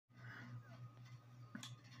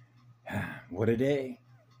What a day.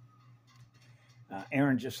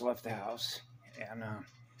 Aaron just left the house and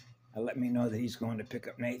let me know that he's going to pick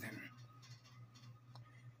up Nathan.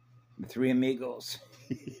 The three amigos.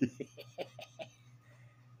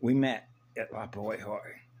 We met at La Pollejoy.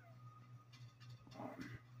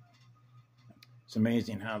 It's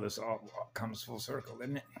amazing how this all comes full circle,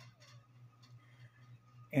 isn't it?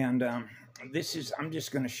 And I'm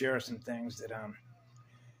just going to share some things that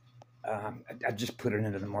I just put it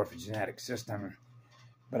into the morphogenetic system.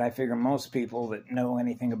 But I figure most people that know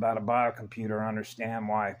anything about a biocomputer understand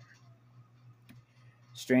why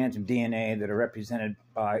strands of DNA that are represented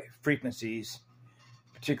by frequencies,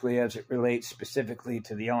 particularly as it relates specifically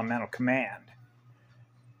to the elemental command,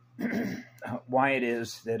 why it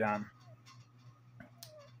is that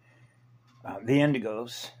the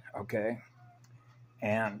indigos, okay,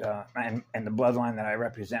 and the bloodline that I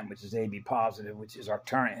represent, which is AB positive, which is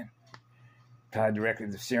Arcturian, tied directly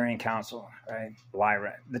to the Syrian Council, right?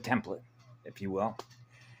 Lyra, the template, if you will,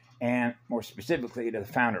 and more specifically to the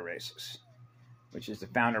founder races, which is the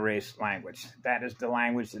founder race language. That is the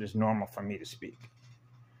language that is normal for me to speak.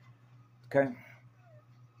 Okay?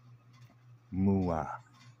 Mua.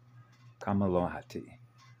 Kamalohati.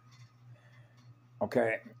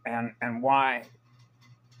 Okay, and why,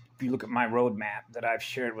 if you look at my roadmap that I've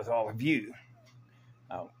shared with all of you,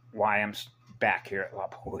 why I'm back here at La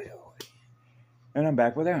Pollejoy. And I'm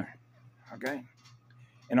back with Aaron, okay?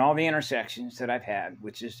 In all the intersections that I've had,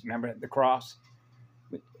 which is, remember, the cross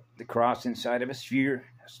inside of a sphere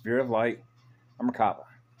of light, a Merkaba,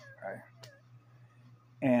 right?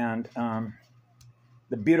 And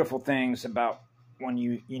the beautiful things about when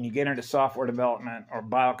you get into software development or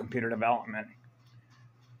biocomputer development,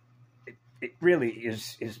 it really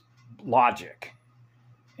is logic,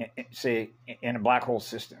 say, in a black hole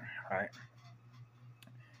system, right?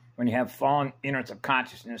 When you have fallen units of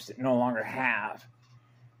consciousness that no longer have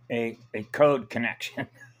a code connection,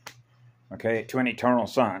 okay, to an eternal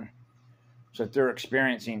sun, so that they're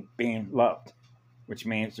experiencing being loved, which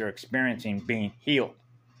means they're experiencing being healed.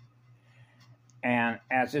 And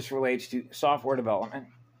as this relates to software development,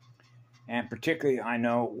 and particularly I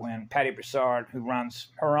know when Patty Broussard, who runs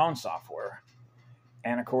her own software,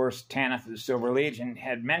 and of course Tanith of the Silver Legion,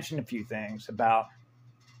 had mentioned a few things about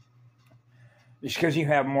just because you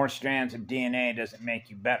have more strands of DNA doesn't make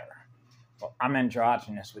you better. Well, I'm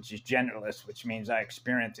androgynous, which is genderless, which means I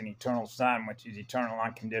experience an eternal sun, which is eternal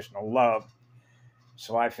unconditional love.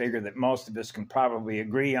 So I figure that most of us can probably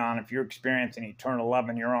agree on, if you're experiencing eternal love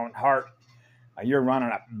in your own heart, you're running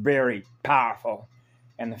a very powerful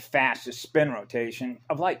and the fastest spin rotation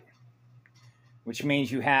of light, which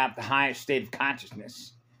means you have the highest state of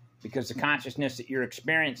consciousness, because the consciousness that you're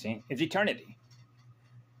experiencing is eternity.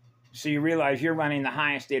 So you realize you're running the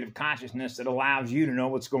highest state of consciousness that allows you to know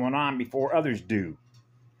what's going on before others do.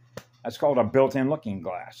 That's called a built-in looking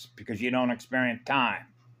glass, because you don't experience time.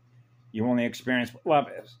 You only experience what love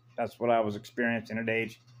is. That's what I was experiencing at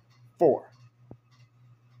age 4.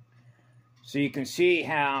 So you can see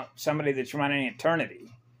how somebody that's running eternity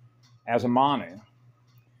as a Manu,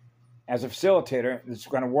 as a facilitator that's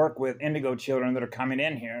going to work with indigo children that are coming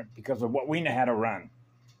in here because of what we know how to run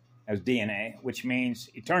as DNA, which means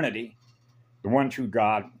eternity, the one true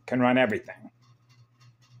God, can run everything.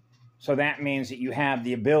 So that means that you have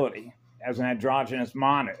the ability, as an androgynous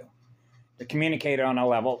Manu, to communicate on a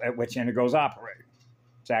level at which indigos operate.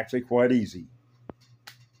 It's actually quite easy.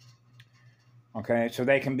 Okay, so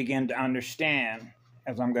they can begin to understand,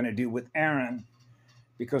 as I'm going to do with Aaron,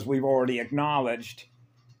 because we've already acknowledged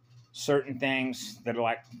certain things that are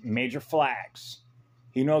like major flags.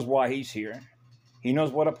 He knows why he's here. He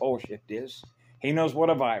knows what a pole shift is. He knows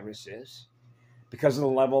what a virus is, because of the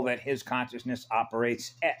level that his consciousness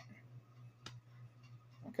operates at.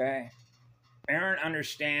 Okay? Aaron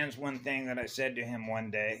understands one thing that I said to him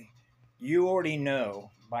one day. You already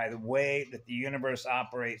know, by the way that the universe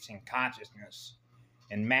operates in consciousness,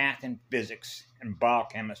 in math and physics and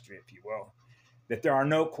biochemistry, if you will, that there are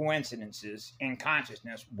no coincidences in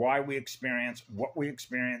consciousness why we experience what we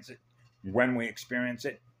experience it, when we experience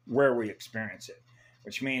it, where we experience it.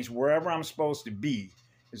 Which means wherever I'm supposed to be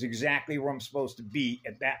is exactly where I'm supposed to be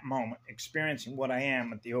at that moment, experiencing what I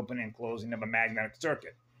am at the opening and closing of a magnetic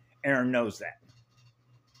circuit. Aaron knows that.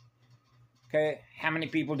 Okay, how many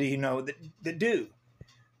people do you know that do?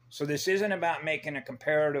 So this isn't about making a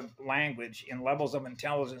comparative language in levels of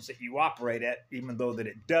intelligence that you operate at, even though that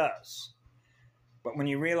it does. But when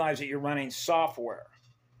you realize that you're running software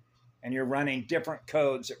and you're running different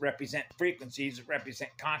codes that represent frequencies, that represent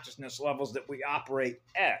consciousness levels that we operate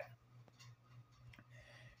at,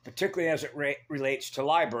 particularly as it relates to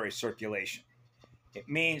library circulation. It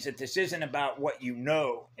means that this isn't about what you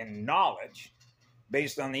know and knowledge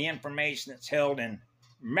based on the information that's held in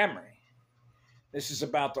memory. This is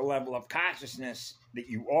about the level of consciousness that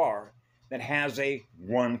you are that has a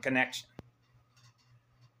one connection,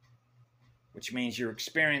 which means you're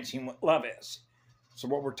experiencing what love is. So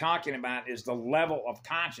what we're talking about is the level of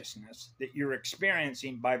consciousness that you're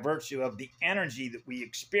experiencing by virtue of the energy that we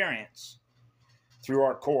experience through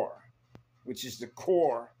our core, which is the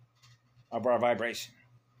core of our vibration,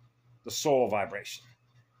 the soul vibration,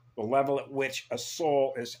 the level at which a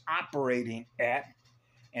soul is operating at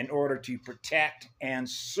in order to protect and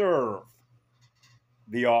serve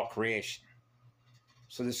the all creation.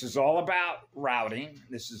 So this is all about routing.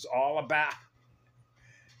 This is all about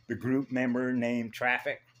the group member name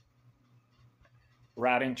traffic,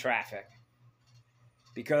 routing traffic.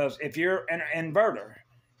 Because if you're an inverter,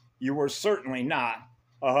 you are certainly not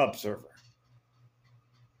a hub server,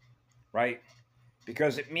 right?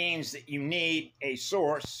 Because it means that you need a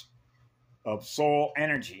source of soul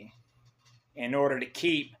energy in order to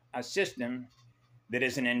keep a system that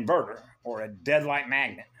is an inverter or a deadlight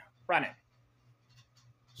magnet running.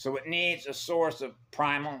 So it needs a source of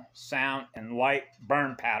primal sound and light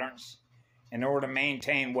burn patterns in order to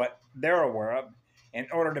maintain what they're aware of, in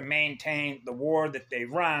order to maintain the war that they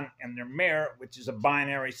run in their mirror, which is a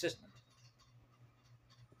binary system.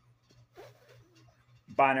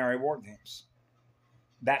 Binary war games.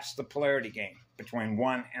 That's the polarity game between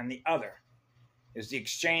one and the other, is the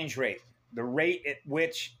exchange rate, the rate at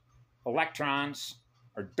which electrons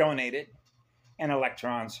are donated and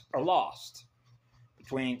electrons are lost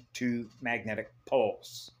between two magnetic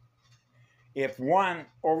poles. If one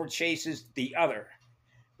overchases the other,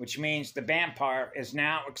 which means the vampire is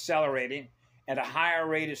now accelerating at a higher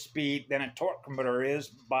rate of speed than a torque converter is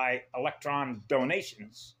by electron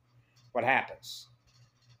donations, what happens?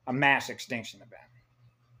 A mass extinction event.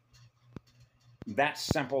 That's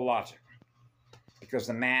simple logic, because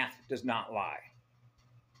the math does not lie.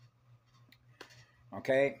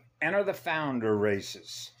 Okay? Enter the founder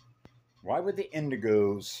races. Why would the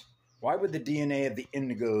indigos, why would the DNA of the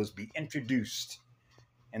indigos be introduced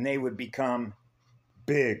and they would become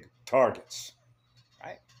big targets,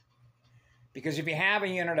 right? Because if you have a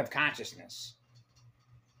unit of consciousness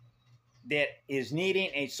that is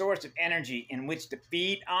needing a source of energy in which to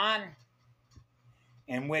feed on,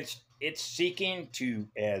 in which it's seeking to,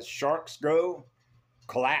 as sharks go,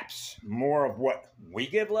 collapse more of what we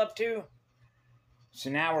give love to.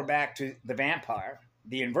 So now we're back to the vampire,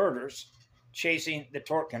 the inverters, chasing the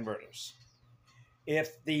torque converters.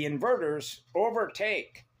 If the inverters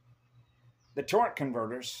overtake the torque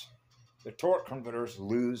converters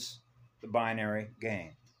lose the binary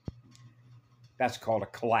game. That's called a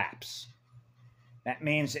collapse. That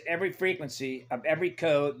means that every frequency of every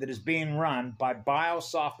code that is being run by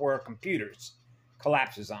biosoftware computers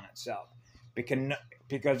collapses on itself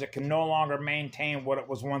because it can no longer maintain what it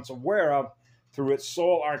was once aware of through its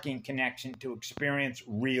soul arcing connection to experience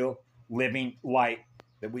real living light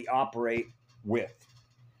that we operate with,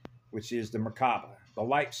 which is the Merkaba, the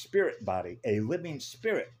light spirit body, a living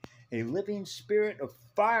spirit of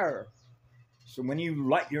fire. So when you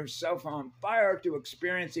light yourself on fire to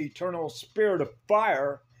experience the eternal spirit of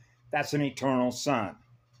fire, that's an eternal sun.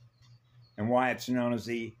 And why it's known as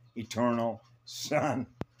the eternal Son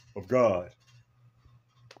of God.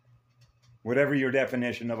 Whatever your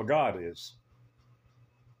definition of a God is,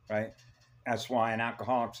 right? That's why in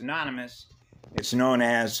Alcoholics Anonymous, it's known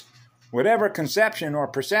as whatever conception or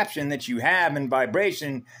perception that you have in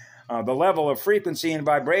vibration, the level of frequency and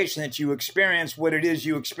vibration that you experience, what it is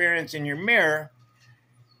you experience in your mirror,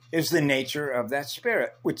 is the nature of that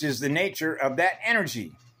spirit, which is the nature of that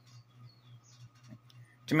energy.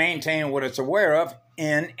 To maintain what it's aware of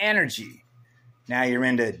in energy. Now you're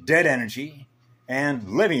into dead energy and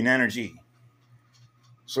living energy.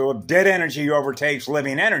 So if dead energy overtakes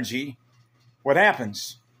living energy, what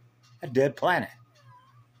happens? A dead planet.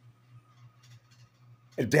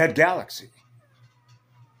 A dead galaxy.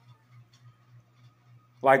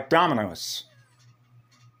 Like Dominoes,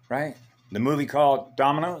 right? The movie called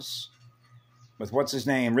Dominoes with what's his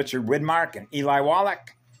name, Richard Widmark and Eli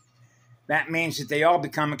Wallach. That means that they all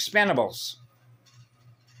become expendables.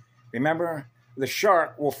 Remember, the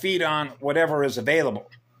shark will feed on whatever is available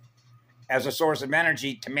as a source of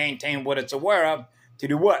energy to maintain what it's aware of, to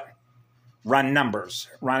do what? Run numbers,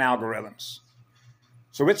 run algorithms.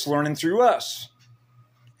 So it's learning through us.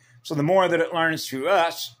 So the more that it learns through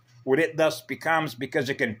us, what it thus becomes, because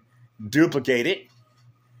it can duplicate it,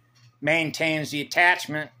 maintains the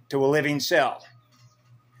attachment to a living cell.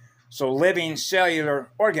 So living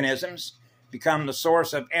cellular organisms become the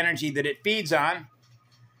source of energy that it feeds on,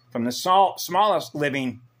 from the smallest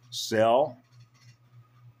living cell,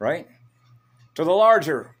 right, to the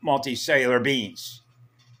larger multicellular beings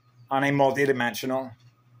on a multidimensional,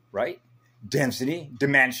 right, density,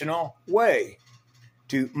 dimensional way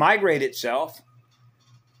to migrate itself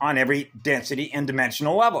on every density and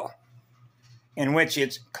dimensional level, in which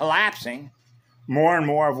it's collapsing more and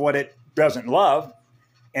more of what it doesn't love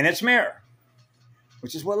in its mirror,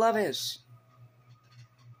 which is what love is.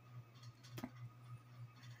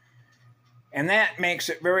 And that makes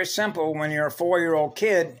it very simple when you're a 4-year-old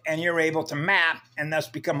kid and you're able to map and thus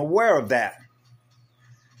become aware of that.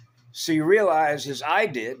 So you realize, as I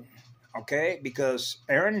did, okay, because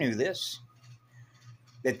Aaron knew this,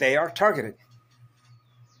 that they are targeted.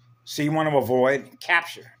 So you want to avoid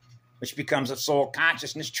capture, which becomes a soul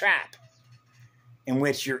consciousness trap, in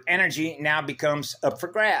which your energy now becomes up for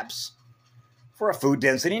grabs for a food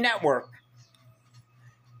density network.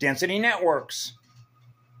 Density networks.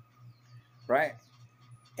 Right?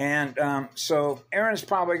 And so Aaron's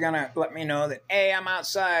probably going to let me know that, hey, I'm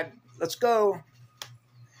outside. Let's go.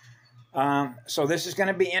 So this is going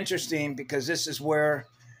to be interesting because this is where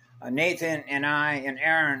Nathan and I and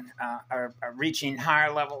Aaron are reaching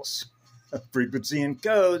higher levels of frequency and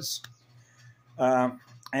codes.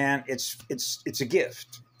 And it's a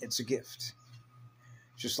gift. It's a gift.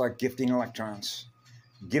 Just like gifting electrons,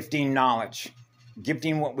 gifting knowledge,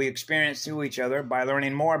 gifting what we experience through each other by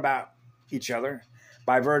learning more about each other,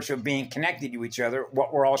 by virtue of being connected to each other,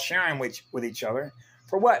 what we're all sharing with each other.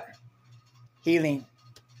 For what? Healing.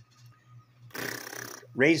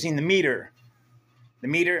 Raising the meter. The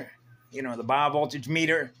meter, you know, the biovoltage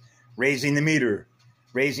meter, raising the meter,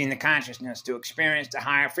 raising the consciousness to experience the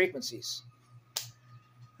higher frequencies.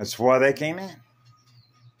 That's why they came in.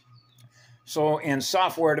 So in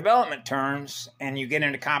software development terms, and you get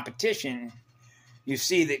into competition, you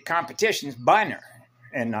see that competition is binary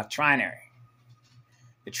and not trinary.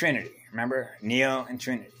 The Trinity, remember? Neo and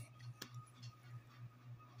Trinity.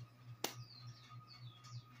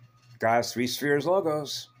 God's 3 spheres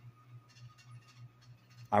logos.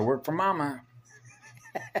 I work for Mama.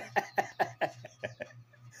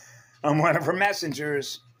 I'm one of her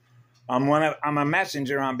messengers. I'm a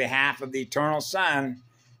messenger on behalf of the eternal sun,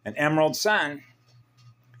 an emerald sun.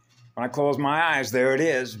 When I close my eyes, there it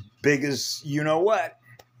is, big as you know what.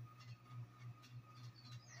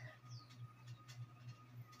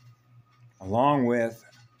 Along with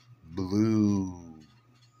blue,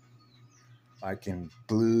 like in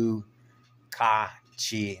blue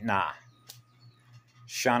Kachina,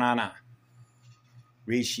 Shanana,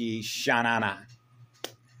 Rishi Shanana,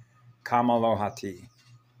 Kamalohati,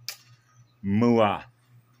 Mua,